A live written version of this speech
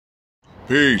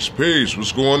Peace, peace.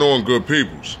 What's going on, good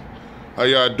peoples? How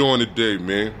y'all doing today,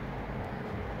 man?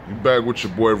 You back with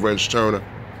your boy Wrenchturna.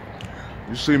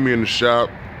 You see me in the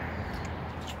shop.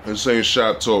 This ain't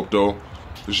shop talk though.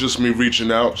 It's just me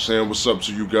reaching out, saying what's up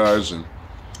to you guys and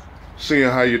seeing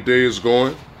how your day is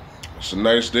going. It's a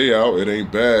nice day out. It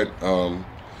ain't bad.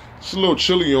 It's a little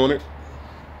chilly on it,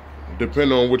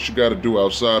 depending on what you got to do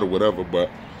outside or whatever,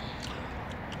 but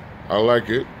I like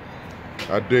it.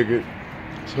 I dig it.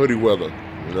 It's hoodie weather,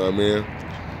 you know what I mean?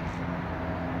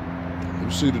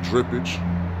 You see the drippage?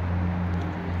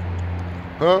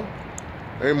 Huh?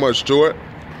 Ain't much to it.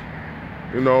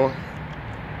 You know,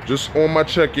 just on my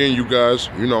check-in, you guys,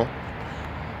 you know.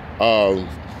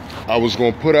 I was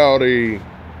gonna put out a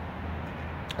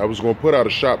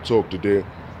shop talk today,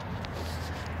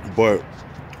 but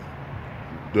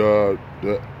the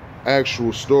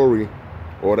actual story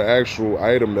or the actual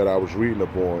item that I was reading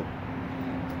upon,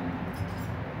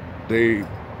 I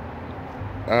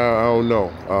don't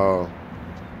know.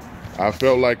 I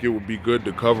felt like it would be good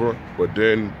to cover, but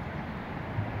then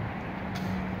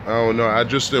I don't know. I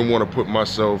just didn't want to put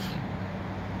myself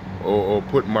or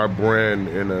put my brand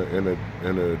in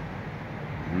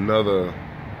another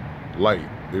light,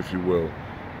 if you will,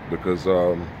 because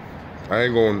I'm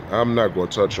not going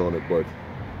to touch on it, but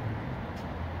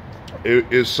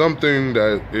it's something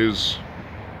that is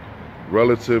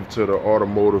relative to the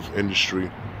automotive industry,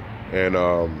 and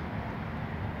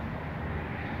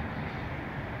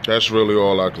that's really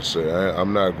all I can say.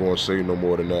 I'm not going to say no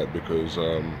more than that because,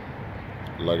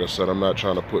 like I said, I'm not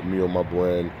trying to put me or my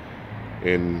brand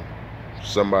in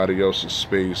somebody else's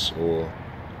space, or,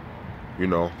 you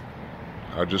know,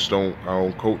 I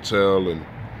don't coattail and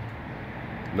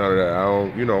none of that. I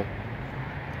don't, you know,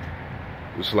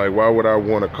 it's like, why would I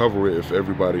want to cover it if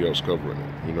everybody else covering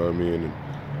it? You know what I mean? And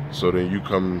so then you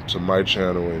come to my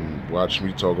channel and watch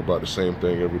me talk about the same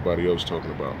thing everybody else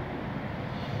talking about.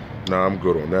 Nah, I'm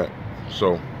good on that.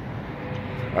 So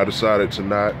I decided to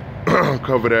not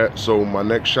cover that. So my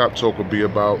next shop talk will be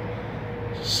about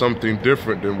something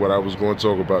different than what I was going to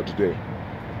talk about today.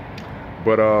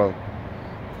 But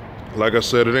like I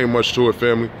said, it ain't much to it,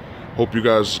 family. Hope you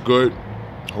guys good.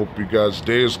 Hope you guys'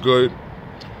 day is good.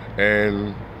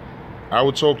 And I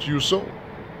will talk to you soon.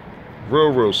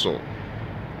 Real soon.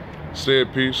 Stay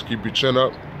at peace. Keep your chin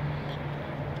up.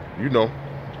 You know,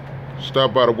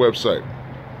 stop by the website.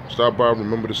 Stop by.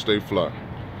 Remember to stay fly.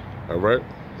 All right?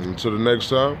 Until the next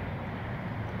time,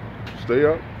 stay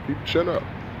up. Keep your chin up.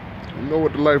 You know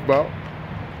what the life about.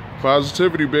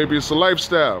 Positivity, baby. It's a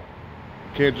lifestyle.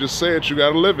 You can't just say it. You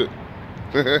got to live it.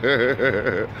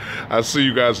 I'll see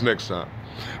you guys next time.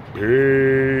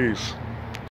 Peace.